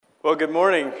Well, good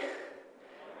morning.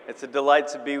 It's a delight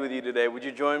to be with you today. Would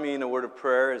you join me in a word of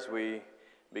prayer as we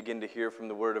begin to hear from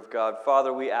the Word of God?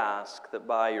 Father, we ask that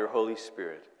by your Holy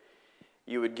Spirit,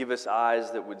 you would give us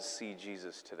eyes that would see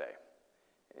Jesus today,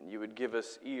 and you would give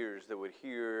us ears that would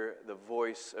hear the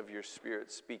voice of your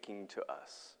Spirit speaking to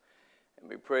us. And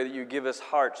we pray that you give us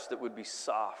hearts that would be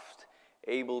soft,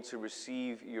 able to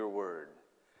receive your word,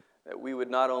 that we would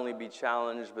not only be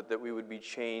challenged, but that we would be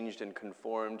changed and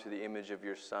conformed to the image of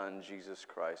your Son, Jesus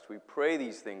Christ. We pray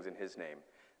these things in his name.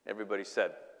 Everybody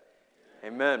said,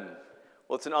 Amen.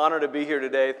 Well, it's an honor to be here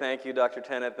today. Thank you, Dr.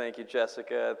 Tennant. Thank you,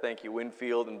 Jessica. Thank you,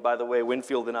 Winfield. And by the way,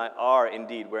 Winfield and I are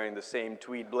indeed wearing the same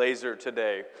tweed blazer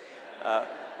today.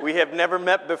 We have never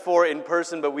met before in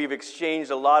person, but we've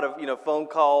exchanged a lot of phone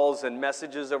calls and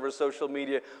messages over social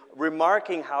media,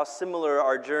 remarking how similar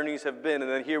our journeys have been.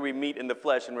 And then here we meet in the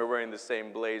flesh, and we're wearing the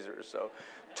same blazer. So,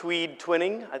 tweed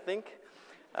twinning, I think.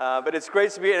 But it's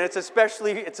great to be, and it's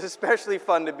especially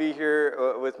fun to be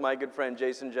here with my good friend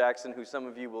Jason Jackson, who some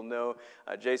of you will know.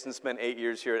 Jason spent 8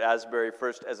 years here at Asbury,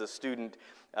 first as a student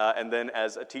and then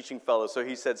as a teaching fellow. So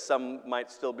he said some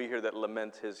might still be here that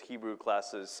lament his Hebrew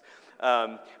classes.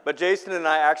 But Jason and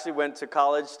I actually went to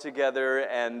college together,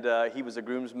 and he was a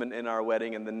groomsman in our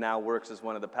wedding, and then now works as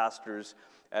one of the pastors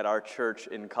at our church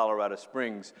in Colorado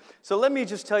Springs. So let me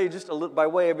just tell you, just a little, by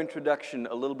way of introduction,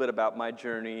 a little bit about my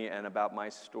journey and about my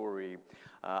story.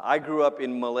 I grew up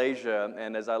in Malaysia,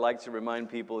 and as I like to remind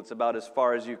people, it's about as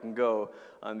far as you can go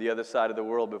on the other side of the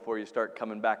world before you start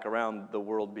coming back around, the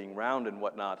world being round and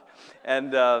whatnot.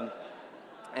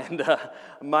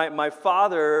 My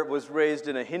father was raised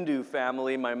in a Hindu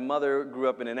family. My mother grew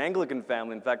up in an Anglican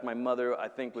family. In fact, my mother, I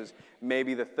think, was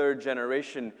maybe the third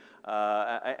generation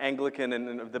Anglican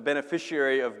and the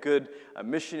beneficiary of good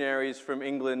missionaries from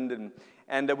England.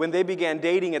 And when they began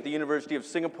dating at the University of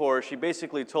Singapore, she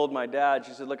basically told my dad,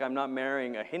 she said, "Look, I'm not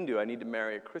marrying a Hindu. I need to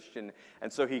marry a Christian."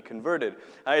 And so he converted.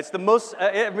 It's the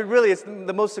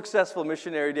most successful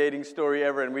missionary dating story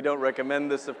ever, and we don't recommend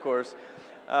this, of course.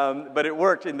 But it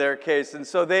worked in their case. And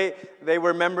so they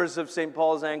were members of St.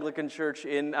 Paul's Anglican Church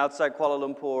outside Kuala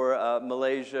Lumpur,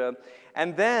 Malaysia.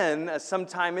 And then,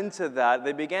 sometime into that,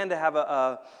 they began to have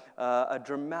a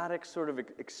dramatic sort of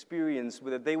experience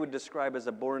that they would describe as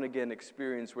a born-again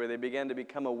experience, where they began to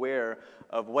become aware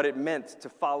of what it meant to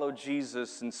follow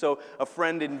Jesus. And so a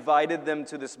friend invited them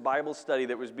to this Bible study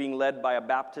that was being led by a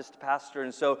Baptist pastor.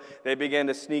 And so they began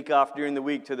to sneak off during the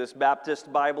week to this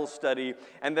Baptist Bible study.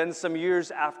 And then some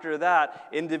years after that,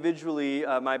 individually,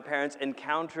 my parents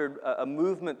encountered a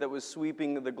movement that was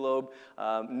sweeping the globe,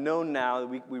 known now,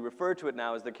 we refer to it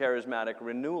now as the Charismatic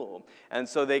Renewal. And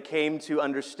so they came to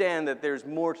understand that there's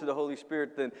more to the Holy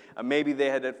Spirit than maybe they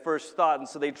had at first thought, and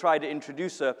so they tried to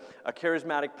introduce a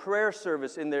charismatic prayer service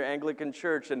in their Anglican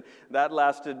church, and that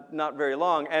lasted not very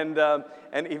long. And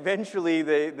eventually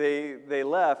they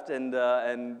left and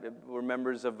were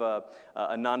members of a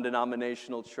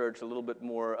non-denominational church, a little bit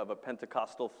more of a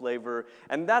Pentecostal flavor,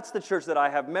 and that's the church that I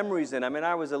have memories in. I mean,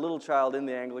 I was a little child in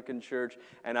the Anglican church,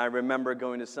 and I remember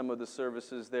going to some of the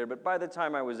services there. But by the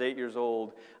time I was 8 years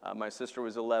old, my sister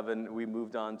was 11. We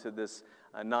moved on to this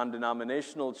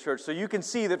non-denominational church. So you can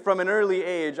see that from an early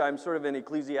age, I'm sort of an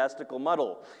ecclesiastical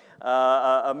muddle,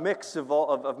 a mix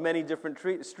of many different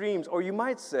streams, or you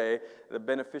might say the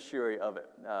beneficiary of it,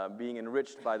 being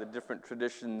enriched by the different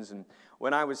traditions. And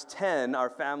when I was 10, our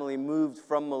family moved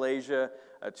from Malaysia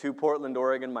to Portland,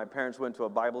 Oregon. My parents went to a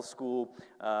Bible school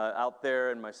out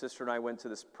there, and my sister and I went to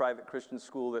this private Christian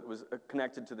school that was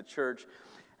connected to the church.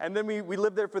 And then we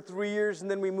lived there for 3 years, and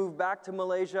then we moved back to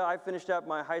Malaysia. I finished out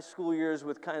my high school years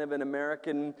with kind of an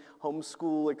American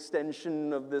homeschool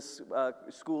extension of this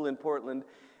school in Portland,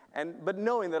 but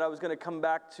knowing that I was going to come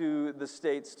back to the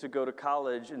States to go to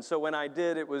college. And so when I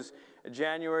did, it was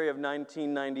January of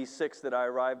 1996 that I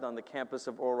arrived on the campus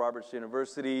of Oral Roberts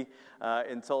University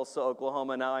in Tulsa,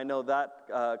 Oklahoma. Now I know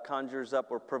that conjures up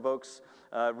or provokes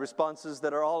responses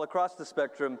that are all across the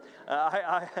spectrum.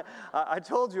 I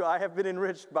told you I have been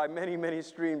enriched by many, many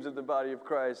streams of the body of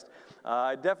Christ.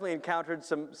 I definitely encountered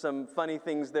some funny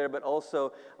things there, but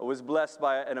also was blessed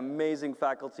by an amazing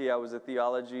faculty. I was a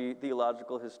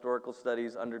theological, historical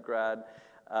studies undergrad.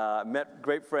 Met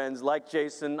great friends like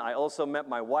Jason. I also met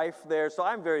my wife there, so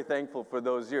I'm very thankful for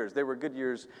those years. They were good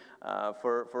years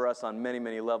for us on many,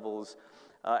 many levels.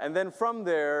 And then from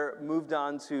there, moved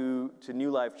on to New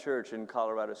Life Church in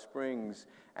Colorado Springs.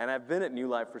 And I've been at New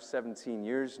Life for 17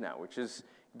 years now, which is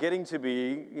getting to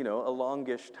be, a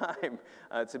longish time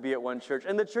to be at one church.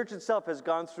 And the church itself has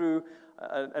gone through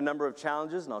a number of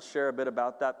challenges, and I'll share a bit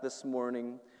about that this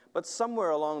morning. But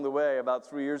somewhere along the way, about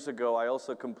 3 years ago, I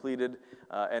also completed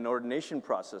an ordination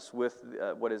process with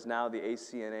what is now the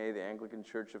ACNA, the Anglican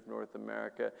Church of North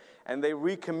America. And they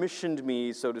recommissioned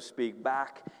me, so to speak,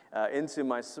 back into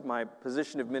my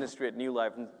position of ministry at New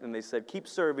Life. And they said, keep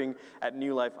serving at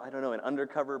New Life, I don't know, an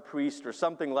undercover priest or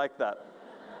something like that.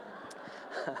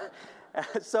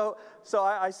 So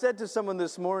I said to someone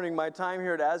this morning, my time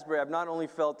here at Asbury, I've not only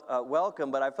felt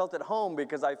welcome, but I felt at home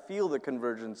because I feel the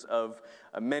convergence of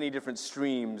many different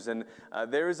streams. And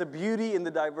there is a beauty in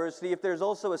the diversity. If there's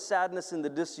also a sadness in the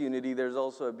disunity, there's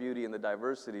also a beauty in the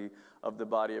diversity of the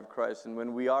body of Christ. And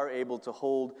when we are able to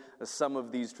hold some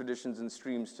of these traditions and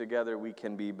streams together, we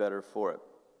can be better for it.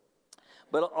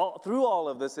 But through all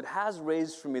of this, it has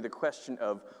raised for me the question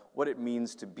of what it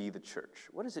means to be the church.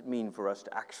 What does it mean for us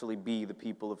to actually be the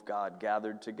people of God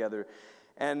gathered together?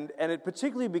 And it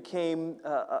particularly became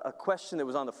a question that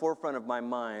was on the forefront of my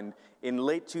mind in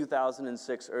late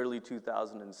 2006, early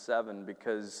 2007,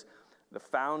 because the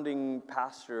founding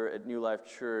pastor at New Life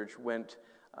Church went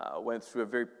through a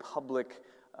very public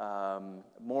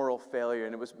moral failure,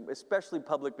 and it was especially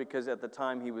public because at the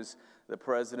time he was the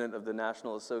president of the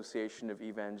National Association of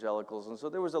Evangelicals, and so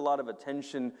there was a lot of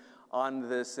attention on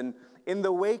this. And in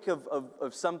the wake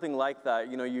of something like that,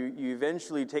 you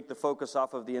eventually take the focus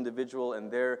off of the individual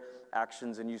and their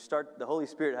actions, and the Holy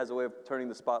Spirit has a way of turning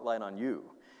the spotlight on you.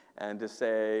 And to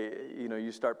say,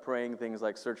 you start praying things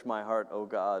like, search my heart, O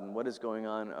God, and what is going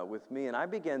on with me? And I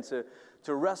began to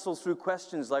wrestle through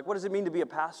questions like, what does it mean to be a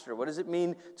pastor? What does it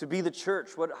mean to be the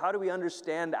church? How do we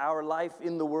understand our life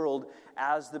in the world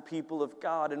as the people of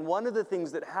God? And one of the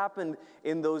things that happened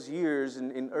in those years,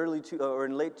 in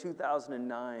late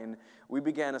 2009, we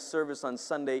began a service on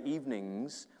Sunday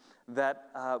evenings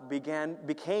that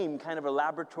became kind of a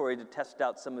laboratory to test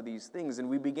out some of these things. And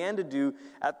we began to do,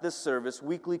 at this service,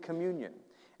 weekly communion.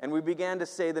 And we began to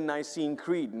say the Nicene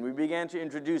Creed, and we began to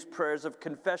introduce prayers of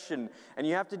confession. And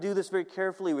you have to do this very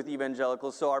carefully with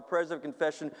evangelicals. So our prayers of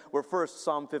confession were first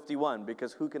Psalm 51,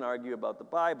 because who can argue about the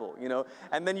Bible,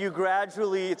 And then you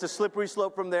gradually, it's a slippery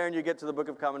slope from there, and you get to the Book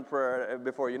of Common Prayer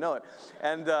before you know it.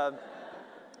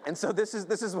 And so this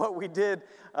is what we did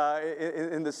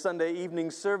in the Sunday evening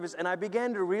service. And I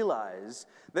began to realize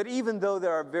that even though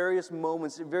there are various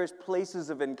moments, various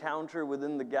places of encounter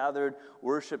within the gathered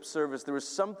worship service, there was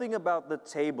something about the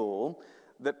table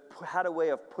that had a way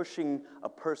of pushing a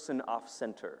person off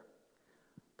center,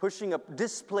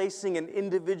 displacing an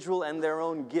individual and their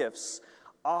own gifts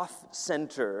off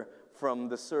center from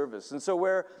the service. And so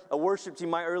where a worship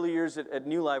team, my early years at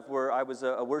New Life, where I was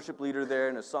a worship leader there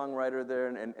and a songwriter there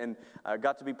and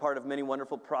got to be part of many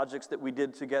wonderful projects that we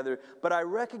did together. But I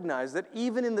recognize that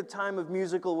even in the time of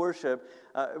musical worship,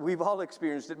 we've all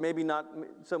experienced it, maybe not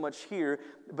so much here,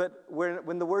 but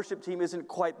when the worship team isn't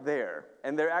quite there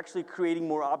and they're actually creating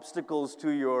more obstacles to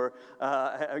your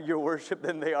worship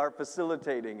than they are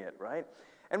facilitating it, right?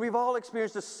 And we've all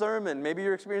experienced a sermon, maybe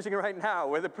you're experiencing it right now,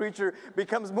 where the preacher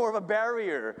becomes more of a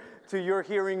barrier to your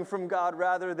hearing from God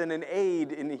rather than an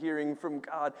aid in hearing from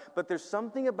God. But there's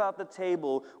something about the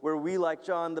table where we, like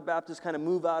John the Baptist, kind of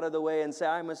move out of the way and say,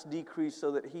 I must decrease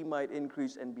so that he might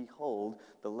increase, and behold,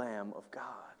 the Lamb of God.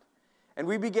 And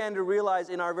we began to realize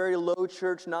in our very low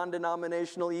church,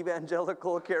 non-denominational,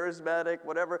 evangelical, charismatic,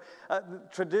 whatever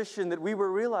tradition, that we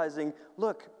were realizing,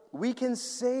 look, we can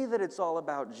say that it's all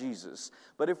about Jesus,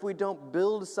 but if we don't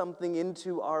build something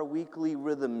into our weekly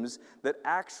rhythms that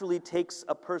actually takes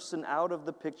a person out of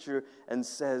the picture and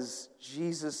says,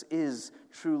 Jesus is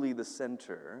truly the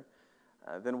center,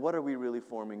 then what are we really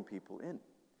forming people in?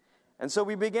 And so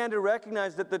we began to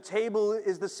recognize that the table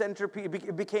is the centerpiece,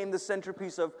 it became the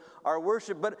centerpiece of our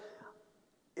worship, but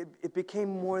it became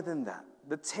more than that.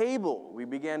 The table, we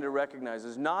began to recognize,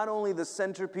 is not only the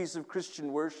centerpiece of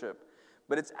Christian worship,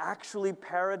 but it's actually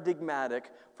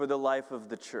paradigmatic for the life of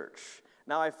the church.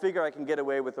 Now, I figure I can get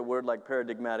away with a word like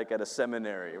paradigmatic at a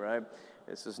seminary, right?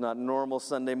 This is not normal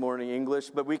Sunday morning English,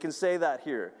 but we can say that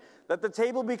here. That the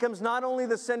table becomes not only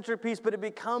the centerpiece, but it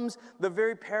becomes the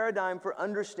very paradigm for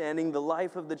understanding the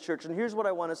life of the church. And here's what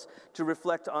I want us to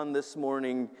reflect on this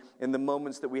morning in the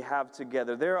moments that we have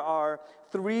together. There are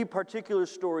 3 particular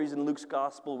stories in Luke's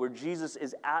gospel where Jesus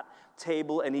is at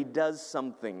table and he does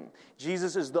something.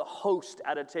 Jesus is the host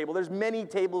at a table. There's many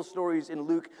table stories in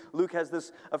Luke. Luke has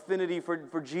this affinity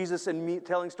for Jesus and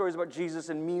telling stories about Jesus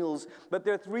and meals. But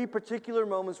there are 3 particular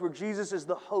moments where Jesus is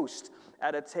the host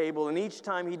at a table. And each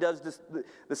time he does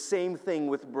the same thing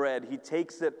with bread. He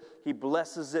takes it, he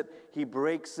blesses it, he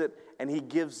breaks it, and he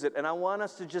gives it. And I want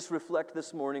us to just reflect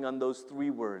this morning on those 3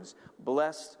 words: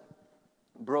 blessed,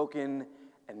 broken,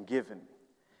 and given.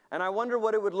 And I wonder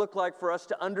what it would look like for us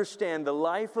to understand the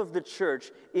life of the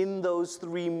church in those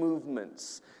three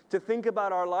movements. To think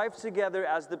about our life together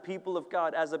as the people of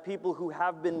God, as a people who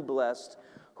have been blessed,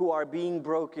 who are being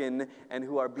broken, and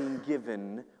who are being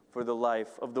given for the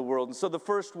life of the world. And so the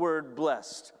first word,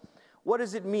 blessed. What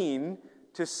does it mean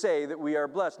to say that we are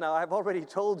blessed? Now, I've already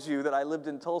told you that I lived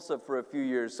in Tulsa for a few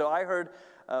years, so I heard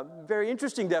very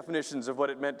interesting definitions of what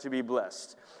it meant to be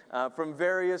blessed from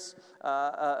various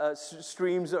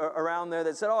streams around there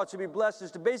that said, to be blessed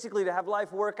is to basically to have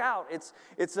life work out.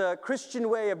 It's a Christian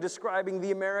way of describing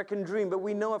the American dream, but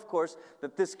we know, of course,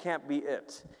 that this can't be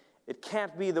it. It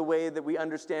can't be the way that we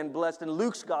understand blessed. And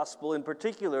Luke's gospel in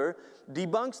particular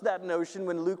debunks that notion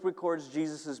when Luke records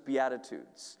Jesus'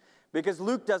 Beatitudes. Because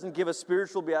Luke doesn't give us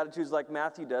spiritual beatitudes like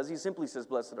Matthew does. He simply says,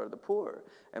 blessed are the poor,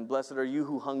 and blessed are you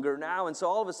who hunger now. And so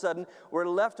all of a sudden, we're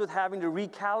left with having to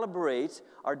recalibrate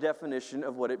our definition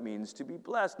of what it means to be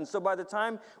blessed. And so by the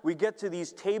time we get to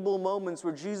these table moments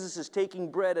where Jesus is taking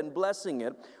bread and blessing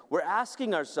it, we're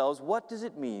asking ourselves, what does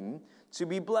it mean to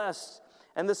be blessed?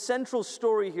 And the central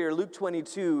story here, Luke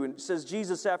 22, says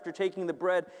Jesus, after taking the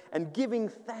bread and giving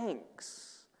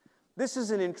thanks. This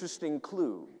is an interesting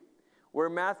clue. Where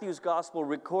Matthew's gospel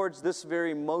records this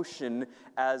very motion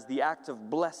as the act of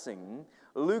blessing,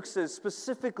 Luke says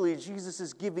specifically Jesus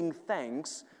is giving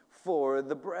thanks for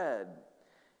the bread.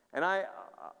 And I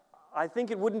think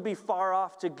it wouldn't be far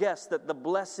off to guess that the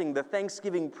blessing, the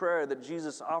thanksgiving prayer that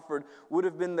Jesus offered would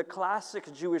have been the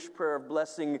classic Jewish prayer of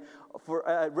blessing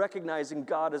for recognizing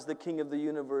God as the King of the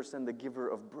universe and the giver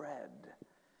of bread.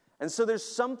 And so there's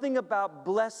something about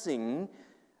blessing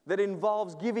that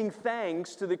involves giving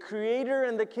thanks to the Creator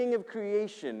and the King of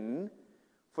creation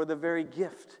for the very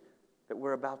gift that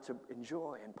we're about to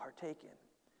enjoy and partake in.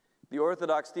 The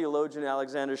Orthodox theologian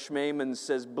Alexander Schmemann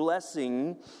says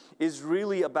blessing is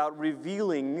really about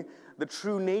revealing the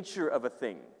true nature of a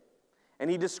thing. And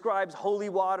he describes holy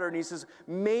water, and he says,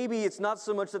 maybe it's not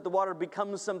so much that the water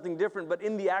becomes something different, but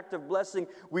in the act of blessing,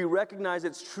 we recognize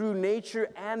its true nature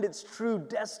and its true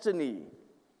destiny.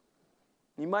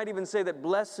 You might even say that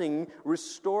blessing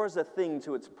restores a thing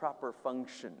to its proper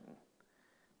function,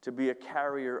 to be a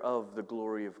carrier of the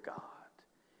glory of God.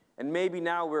 And maybe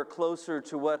now we're closer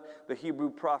to what the Hebrew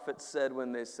prophets said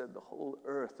when they said the whole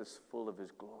earth is full of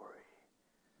His glory.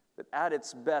 That at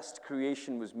its best,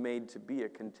 creation was made to be a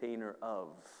container of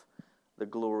the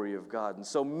glory of God. And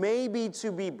so maybe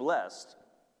to be blessed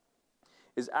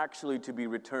is actually to be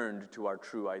returned to our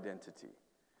true identity.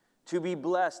 To be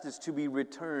blessed is to be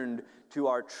returned to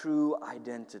our true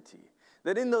identity.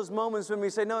 That in those moments when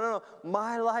we say, no,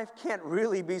 my life can't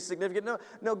really be significant.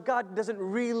 No, God doesn't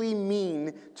really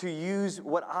mean to use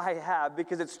what I have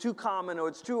because it's too common or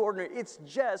it's too ordinary. It's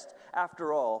just,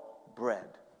 after all, bread.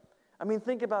 I mean,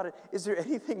 think about it. Is there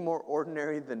anything more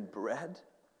ordinary than bread?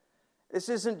 This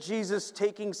isn't Jesus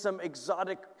taking some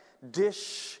exotic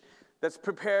dish that's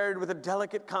prepared with a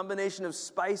delicate combination of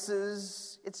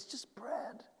spices. It's just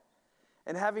bread.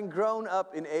 And having grown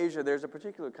up in Asia, there's a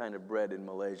particular kind of bread in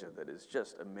Malaysia that is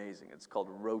just amazing. It's called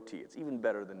roti. It's even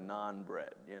better than naan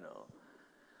bread, you know.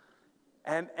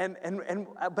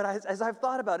 But as I've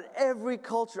thought about it, every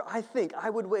culture, I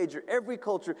would wager, every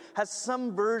culture has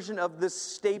some version of this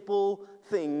staple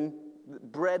thing,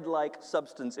 bread-like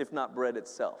substance, if not bread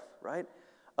itself, right?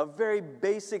 A very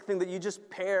basic thing that you just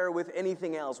pair with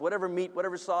anything else, whatever meat,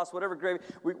 whatever sauce, whatever gravy.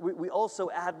 We also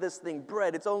add this thing,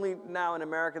 bread. It's only now in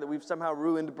America that we've somehow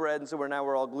ruined bread, and so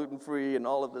we're all gluten-free and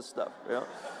all of this stuff. You know?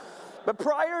 But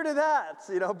prior to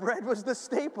that, bread was the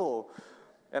staple.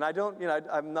 And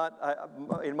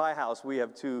in my house, we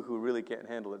have two who really can't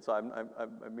handle it, so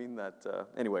I mean that,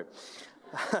 anyway.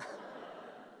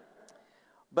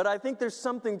 But I think there's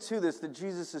something to this, that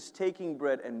Jesus is taking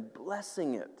bread and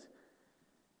blessing it.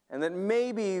 And that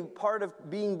maybe part of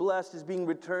being blessed is being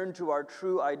returned to our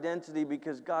true identity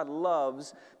because God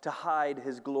loves to hide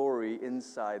His glory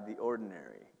inside the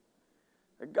ordinary.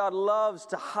 That God loves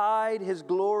to hide His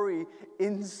glory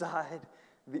inside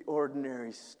the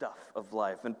ordinary stuff of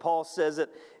life. And Paul says it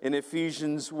in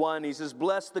Ephesians 1. He says,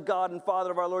 bless the God and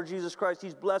Father of our Lord Jesus Christ.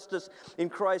 He's blessed us in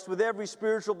Christ with every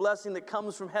spiritual blessing that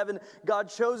comes from heaven. God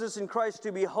chose us in Christ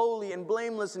to be holy and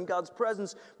blameless in God's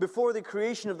presence before the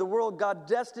creation of the world. God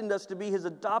destined us to be His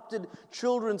adopted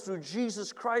children through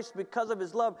Jesus Christ because of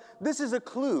His love. This is a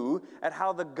clue at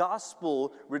how the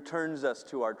gospel returns us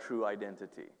to our true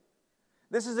identity.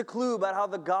 This is a clue about how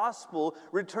the gospel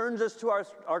returns us to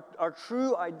our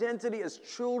true identity as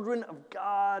children of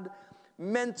God,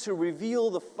 meant to reveal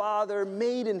the Father,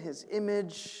 made in His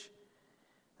image.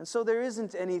 And so there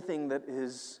isn't anything that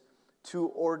is too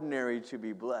ordinary to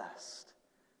be blessed.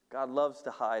 God loves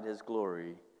to hide His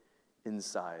glory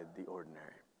inside the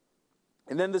ordinary.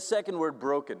 And then the second word,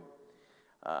 broken.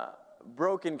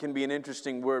 Broken can be an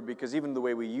interesting word because even the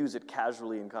way we use it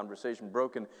casually in conversation,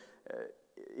 broken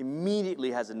immediately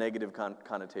has a negative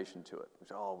connotation to it.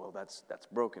 Oh, well, that's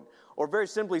broken. Or very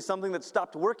simply, something that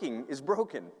stopped working is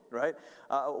broken, right?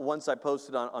 Once I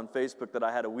posted on Facebook that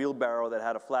I had a wheelbarrow that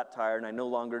had a flat tire and I no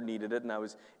longer needed it, and I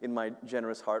was, in my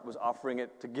generous heart, was offering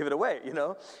it to give it away, you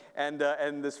know? And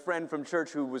this friend from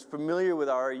church who was familiar with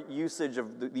our usage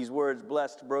of these words,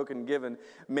 blessed, broken, given,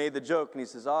 made the joke, and he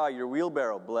says, your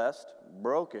wheelbarrow, blessed,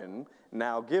 broken,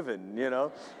 now given, you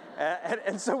know?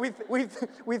 And so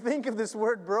we think of this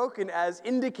word broken as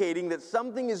indicating that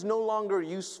something is no longer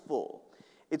useful.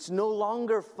 It's no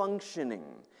longer functioning.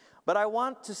 But I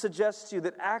want to suggest to you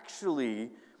that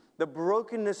actually the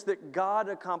brokenness that God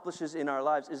accomplishes in our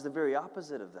lives is the very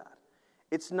opposite of that.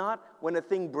 It's not when a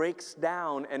thing breaks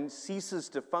down and ceases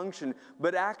to function,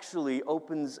 but actually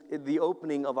opens the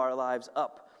opening of our lives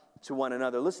up to one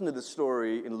another. Listen to the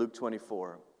story in Luke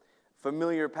 24.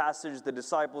 Familiar passage, the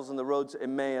disciples on the road to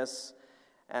Emmaus,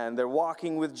 and they're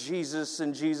walking with Jesus,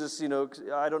 and Jesus,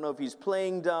 I don't know if he's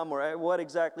playing dumb or what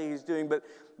exactly he's doing, but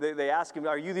they ask him,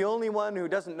 are you the only one who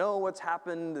doesn't know what's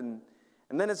happened? And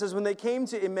then it says, when they came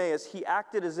to Emmaus, he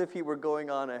acted as if he were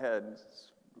going on ahead.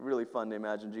 It's really fun to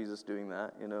imagine Jesus doing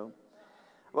that,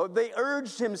 Well, they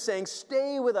urged him, saying,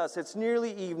 stay with us. It's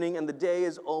nearly evening, and the day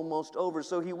is almost over.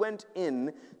 So he went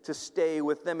in to stay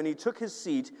with them, and he took his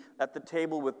seat at the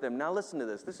table with them. Now listen to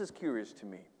this. This is curious to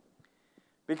me.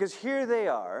 Because here they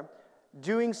are,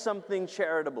 doing something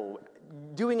charitable,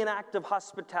 doing an act of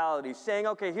hospitality, saying,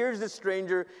 okay, here's this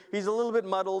stranger. He's a little bit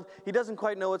muddled. He doesn't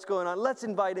quite know what's going on. Let's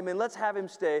invite him in. Let's have him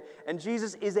stay. And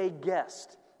Jesus is a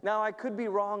guest. Now, I could be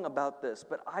wrong about this,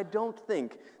 but I don't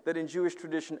think that in Jewish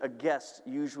tradition a guest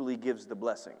usually gives the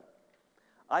blessing.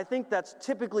 I think that's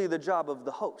typically the job of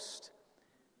the host.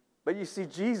 But you see,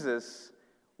 Jesus,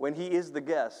 when he is the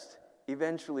guest,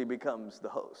 eventually becomes the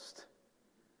host.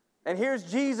 And here's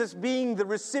Jesus being the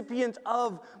recipient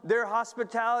of their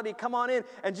hospitality. Come on in.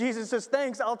 And Jesus says,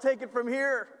 thanks, I'll take it from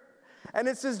here. And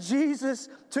it says Jesus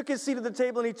took his seat at the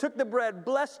table and he took the bread,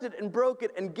 blessed it and broke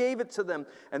it and gave it to them.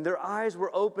 And their eyes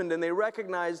were opened and they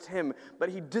recognized him, but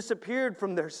he disappeared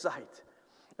from their sight.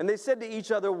 And they said to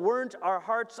each other, weren't our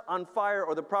hearts on fire?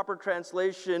 Or the proper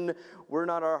translation, were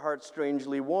not our hearts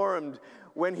strangely warmed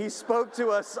when he spoke to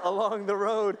us along the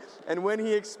road and when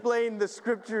he explained the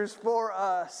scriptures for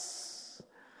us?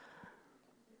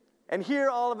 And here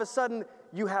all of a sudden,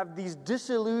 you have these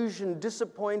disillusioned,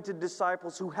 disappointed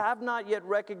disciples who have not yet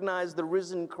recognized the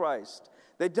risen Christ.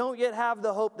 They don't yet have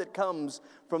the hope that comes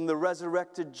from the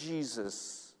resurrected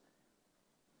Jesus.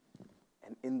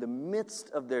 And in the midst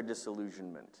of their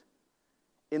disillusionment,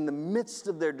 in the midst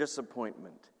of their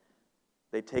disappointment,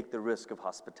 they take the risk of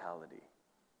hospitality.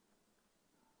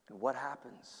 And what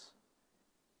happens?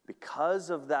 Because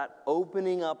of that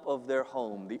opening up of their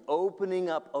home, the opening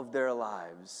up of their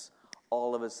lives,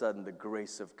 all of a sudden, the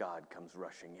grace of God comes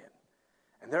rushing in.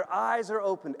 And their eyes are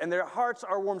opened, and their hearts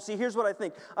are warm. See, here's what I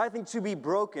think. I think to be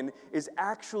broken is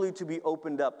actually to be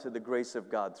opened up to the grace of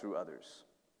God through others.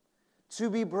 To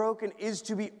be broken is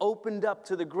to be opened up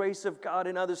to the grace of God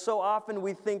in others. So often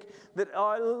we think that,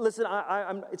 listen,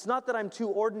 it's not that I'm too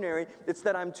ordinary, it's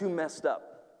that I'm too messed up.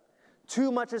 Too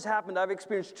much has happened. I've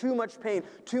experienced too much pain,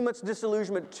 too much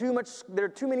disillusionment, there are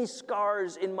too many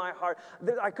scars in my heart.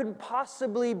 I couldn't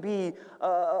possibly be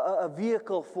a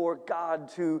vehicle for God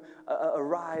to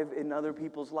arrive in other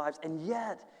people's lives. And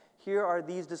yet, here are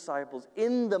these disciples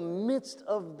in the midst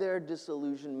of their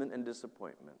disillusionment and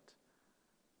disappointment.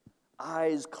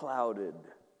 Eyes clouded,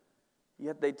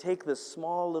 yet they take the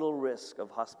small little risk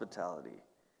of hospitality.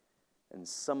 And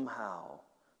somehow,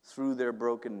 through their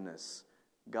brokenness,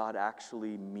 God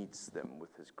actually meets them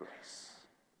with his grace.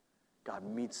 God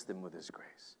meets them with his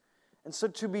grace. And so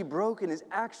to be broken is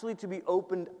actually to be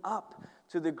opened up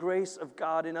to the grace of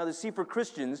God in others. See, for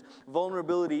Christians,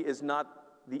 vulnerability is not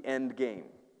the end game.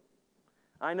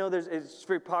 I know it's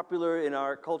very popular in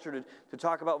our culture to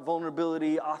talk about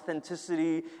vulnerability,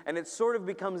 authenticity, and it sort of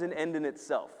becomes an end in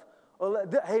itself. Oh,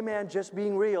 hey man, just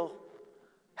being real.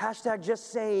 Hashtag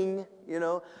just saying,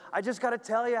 I just got to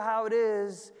tell you how it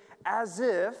is. As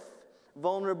if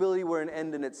vulnerability were an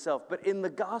end in itself. But in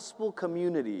the gospel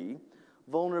community,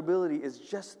 vulnerability is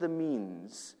just the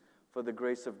means for the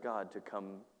grace of God to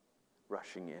come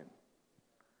rushing in.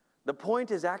 The point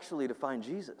is actually to find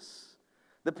Jesus.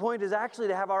 The point is actually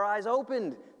to have our eyes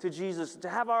opened to Jesus, to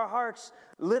have our hearts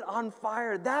lit on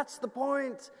fire. That's the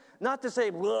point. Not to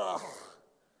say,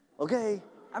 okay,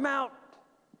 I'm out.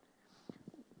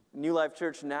 New Life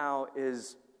Church now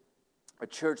is a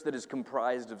church that is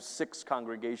comprised of 6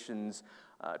 congregations.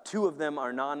 2 of them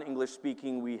are non-English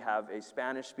speaking. We have a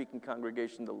Spanish-speaking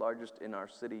congregation, the largest in our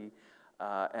city,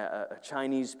 a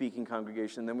Chinese-speaking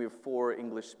congregation, then we have 4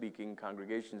 English-speaking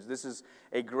congregations. This is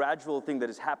a gradual thing that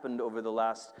has happened over the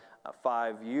last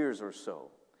 5 years or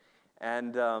so.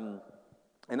 And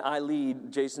I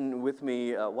lead, Jason with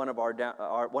me, one of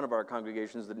our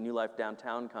congregations, the New Life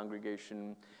Downtown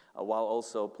congregation, while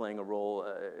also playing a role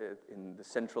in the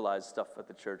centralized stuff at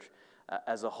the church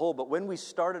as a whole. But when we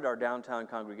started our downtown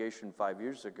congregation 5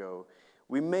 years ago,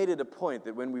 we made it a point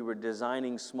that when we were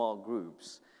designing small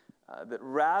groups, that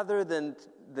rather than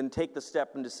take the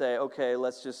step and to say, okay,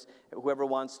 whoever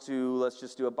wants to, let's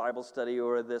just do a Bible study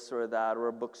or a this or a that or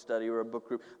a book study or a book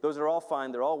group. Those are all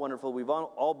fine. They're all wonderful. We've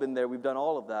all been there. We've done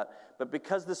all of that. But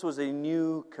because this was a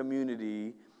new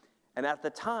community, and at the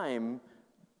time,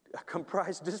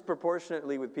 comprised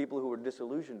disproportionately with people who were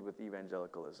disillusioned with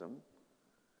evangelicalism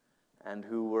and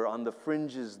who were on the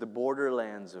fringes, the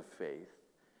borderlands of faith,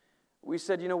 we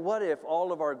said, what if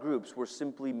all of our groups were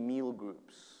simply meal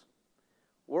groups?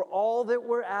 Where all that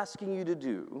we're asking you to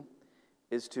do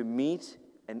is to meet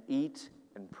and eat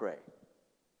and pray.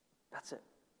 That's it.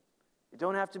 You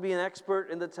don't have to be an expert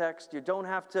in the text. You don't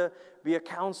have to be a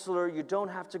counselor. You don't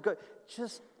have to go.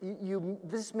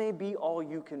 This may be all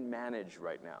you can manage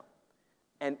right now.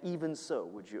 And even so,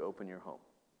 would you open your home?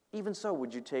 Even so,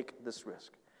 would you take this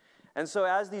risk? And so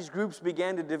as these groups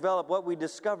began to develop, what we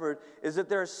discovered is that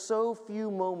there are so few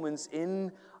moments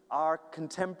in our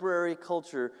contemporary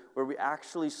culture where we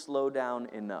actually slow down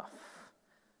enough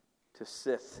to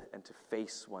sit and to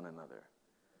face one another.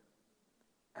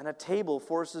 And a table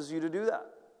forces you to do that.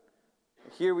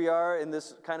 Here we are in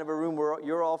this kind of a room where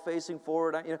you're all facing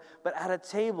forward, but at a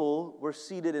table, we're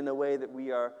seated in a way that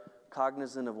we are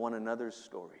cognizant of one another's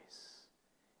stories.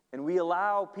 And we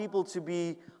allow people to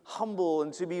be humble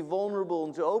and to be vulnerable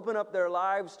and to open up their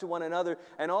lives to one another.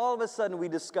 And all of a sudden we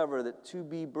discover that to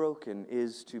be broken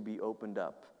is to be opened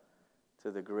up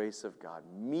to the grace of God,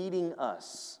 meeting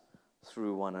us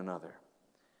through one another.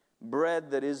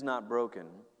 Bread that is not broken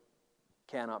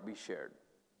cannot be shared.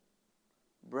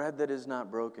 Bread that is not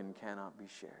broken cannot be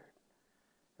shared.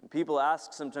 And people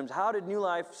ask sometimes, how did New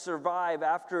Life survive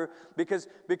after, because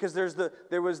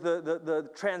there was the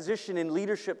transition in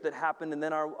leadership that happened, and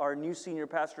then our new senior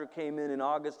pastor came in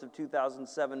August of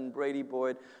 2007, Brady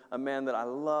Boyd, a man that I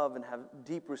love and have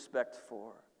deep respect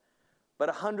for. But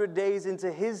 100 days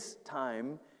into his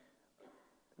time,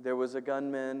 there was a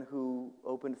gunman who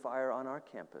opened fire on our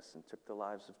campus and took the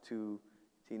lives of 2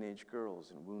 teenage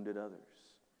girls and wounded others.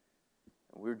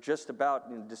 We're just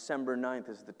about, December 9th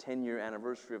is the 10-year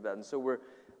anniversary of that. And so we're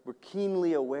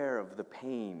keenly aware of the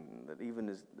pain that even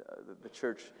as the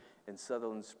church in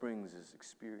Sutherland Springs is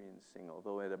experiencing,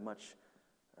 although at a much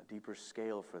deeper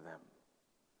scale for them.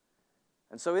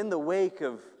 And so in the wake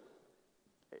of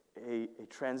a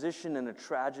transition and a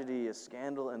tragedy, a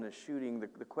scandal and a shooting,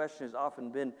 the question has often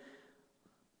been,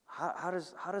 how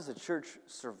does a church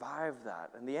survive that?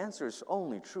 And the answer is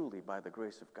only truly by the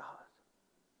grace of God.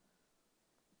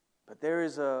 But there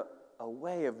is a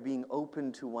way of being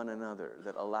open to one another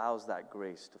that allows that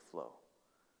grace to flow.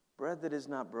 Bread that is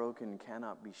not broken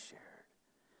cannot be shared.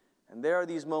 And there are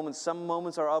these moments. Some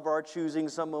moments are of our choosing,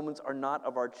 some moments are not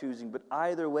of our choosing. But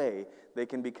either way, they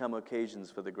can become occasions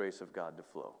for the grace of God to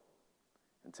flow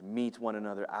and to meet one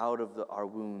another out of our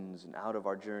wounds and out of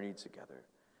our journey together.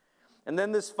 And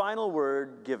then this final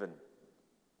word, given.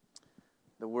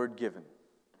 The word given.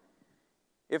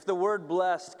 If the word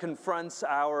blessed confronts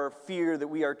our fear that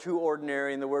we are too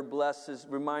ordinary, and the word blessed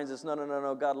reminds us,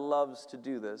 no, God loves to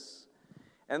do this.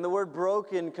 And the word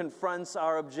broken confronts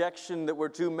our objection that we're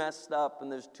too messed up and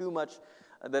there's too much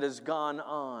that has gone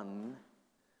on.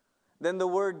 Then the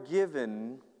word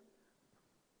given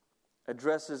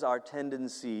addresses our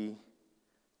tendency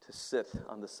to sit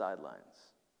on the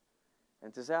sidelines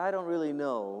and to say, I don't really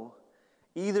know,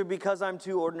 either because I'm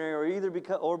too ordinary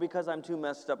or because I'm too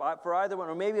messed up. For either one,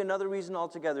 or maybe another reason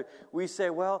altogether, we say,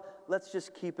 well, let's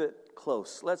just keep it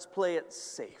close. Let's play it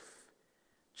safe.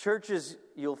 Churches,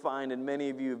 you'll find, and many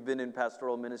of you have been in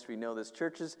pastoral ministry know this,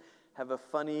 churches have a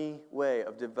funny way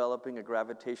of developing a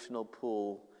gravitational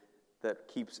pull that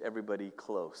keeps everybody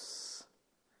close.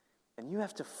 And you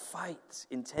have to fight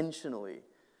intentionally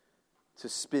to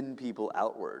spin people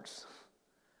outwards,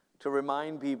 to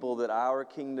remind people that our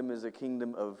kingdom is a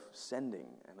kingdom of sending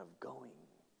and of going.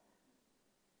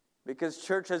 Because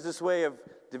church has this way of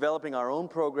developing our own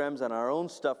programs and our own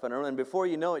stuff, and before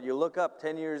you know it, you look up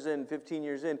 10 years in, 15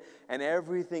 years in, and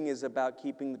everything is about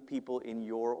keeping the people in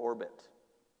your orbit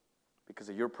because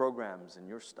of your programs and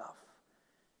your stuff.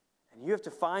 And you have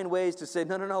to find ways to say,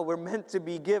 no, we're meant to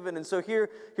be given. And so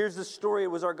here's the story.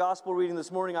 It was our gospel reading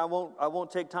this morning. I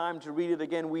won't take time to read it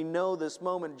again. We know this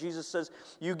moment. Jesus says,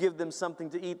 you give them something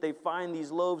to eat. They find these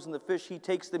loaves and the fish. He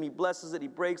takes them, he blesses it, he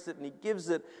breaks it, and he gives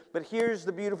it. But here's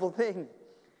the beautiful thing.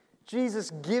 Jesus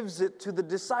gives it to the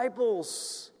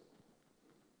disciples.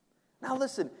 Now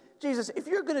listen, Jesus, if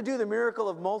you're going to do the miracle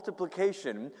of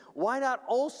multiplication, why not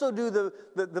also do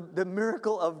the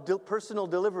miracle of personal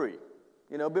delivery?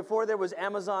 You know, before there was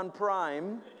Amazon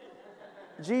Prime,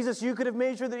 Jesus, you could have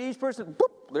made sure that each person,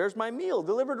 boop, there's my meal,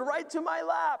 delivered right to my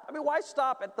lap. I mean, why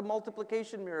stop at the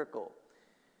multiplication miracle?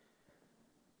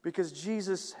 Because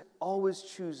Jesus always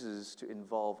chooses to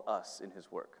involve us in his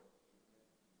work.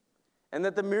 And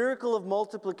that the miracle of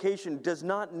multiplication does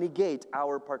not negate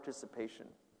our participation.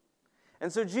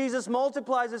 And so Jesus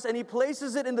multiplies this and he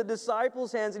places it in the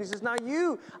disciples' hands and he says, now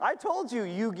I told you,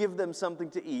 you give them something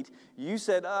to eat. You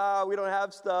said, we don't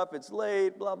have stuff, it's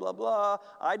late, blah, blah, blah.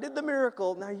 I did the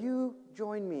miracle. Now you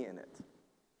join me in it.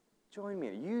 Join me.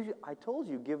 I told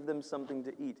you, give them something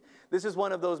to eat. This is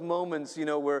one of those moments,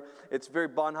 where it's very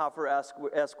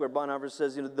Bonhoeffer-esque, where Bonhoeffer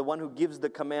says, the one who gives the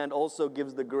command also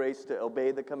gives the grace to obey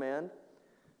the command.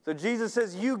 So Jesus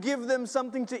says, you give them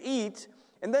something to eat.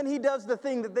 And then he does the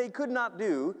thing that they could not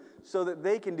do so that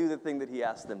they can do the thing that he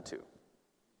asked them to.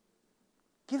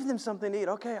 Give them something to eat.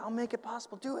 Okay, I'll make it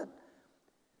possible. Do it.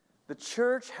 The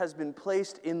church has been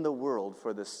placed in the world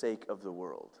for the sake of the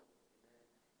world.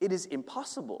 It is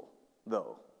impossible,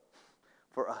 though,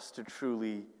 for us to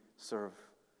truly serve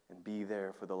and be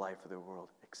there for the life of the world,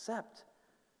 except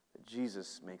that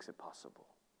Jesus makes it possible.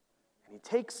 And he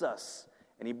takes us,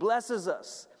 and he blesses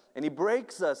us, and he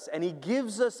breaks us, and he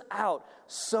gives us out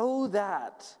so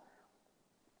that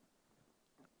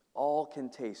all can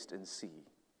taste and see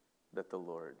that the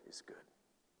Lord is good.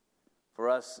 For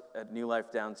us at New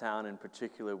Life Downtown in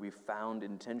particular, we found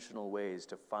intentional ways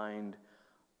to find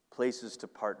places to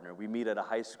partner. We meet at a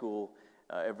high school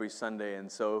every Sunday,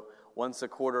 and so once a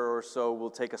quarter or so, we'll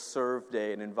take a serve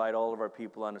day and invite all of our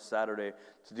people on a Saturday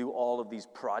to do all of these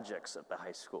projects at the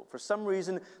high school. For some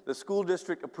reason, the school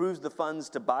district approves the funds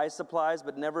to buy supplies,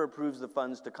 but never approves the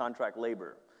funds to contract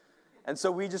labor. And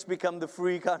so we just become the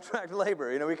free contract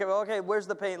labor. We come, okay, where's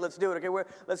the paint? Let's do it. Okay,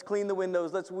 let's clean the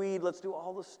windows. Let's weed. Let's do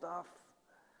all the stuff.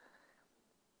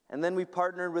 And then we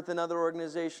partnered with another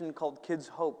organization called Kids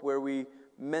Hope, where we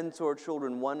mentor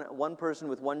children, one person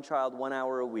with one child, 1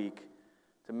 hour a week,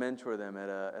 to mentor them at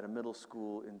a middle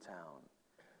school in town.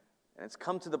 And it's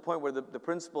come to the point where the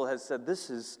principal has said this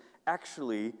has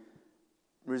actually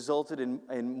resulted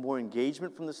in more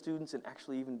engagement from the students and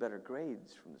actually even better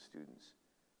grades from the students.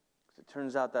 Because it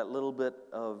turns out that little bit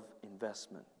of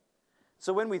investment.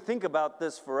 So when we think about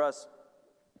this for us,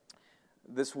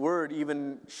 this word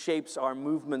even shapes our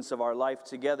movements of our life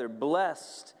together.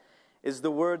 Blessed is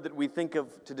the word that we think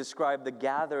of to describe the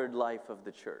gathered life of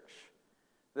the church.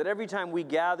 That every time we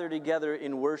gather together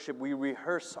in worship, we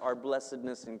rehearse our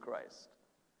blessedness in Christ.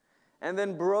 And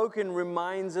then broken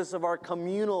reminds us of our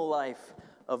communal life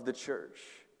of the church.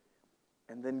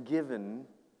 And then given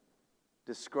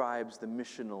describes the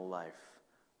missional life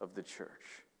of the church.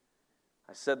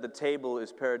 I said the table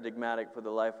is paradigmatic for the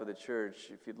life of the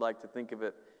church. If you'd like to think of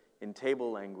it in table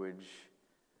language,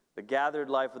 the gathered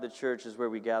life of the church is where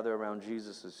we gather around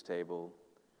Jesus' table.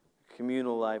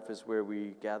 Communal life is where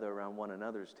we gather around one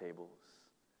another's tables.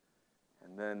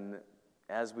 And then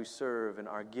as we serve and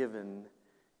are given,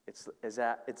 it's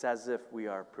as if we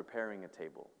are preparing a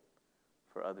table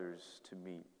for others to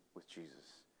meet with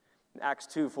Jesus. In Acts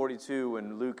 2:42,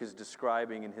 when Luke is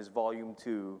describing in his volume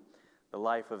 2 the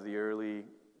life of the early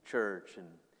church, and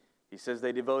he says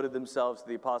they devoted themselves to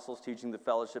the apostles' teaching, the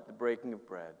fellowship, the breaking of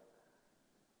bread.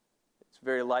 It's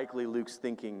very likely Luke's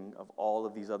thinking of all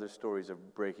of these other stories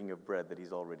of breaking of bread that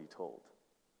he's already told.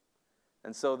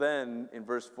 And so then, in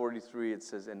verse 43, it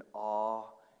says, and awe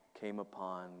came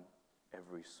upon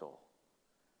every soul.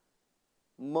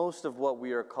 Most of what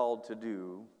we are called to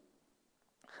do,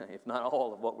 if not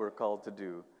all of what we're called to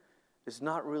do, is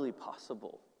not really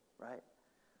possible, right?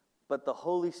 But the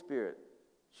Holy Spirit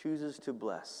chooses to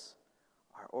bless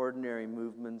our ordinary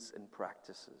movements and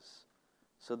practices,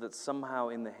 so that somehow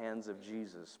in the hands of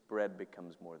Jesus, bread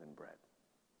becomes more than bread.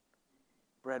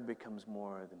 Bread becomes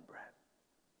more than bread.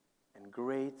 And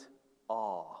great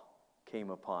awe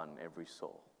came upon every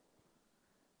soul.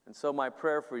 And so my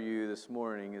prayer for you this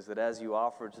morning is that as you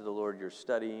offer to the Lord your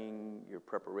studying, your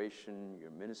preparation,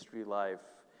 your ministry life,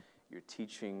 your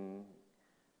teaching,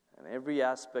 and every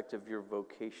aspect of your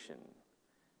vocation,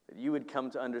 that you would come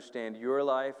to understand your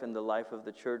life and the life of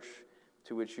the church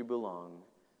to which you belong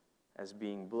as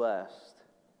being blessed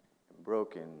and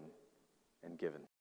broken and given.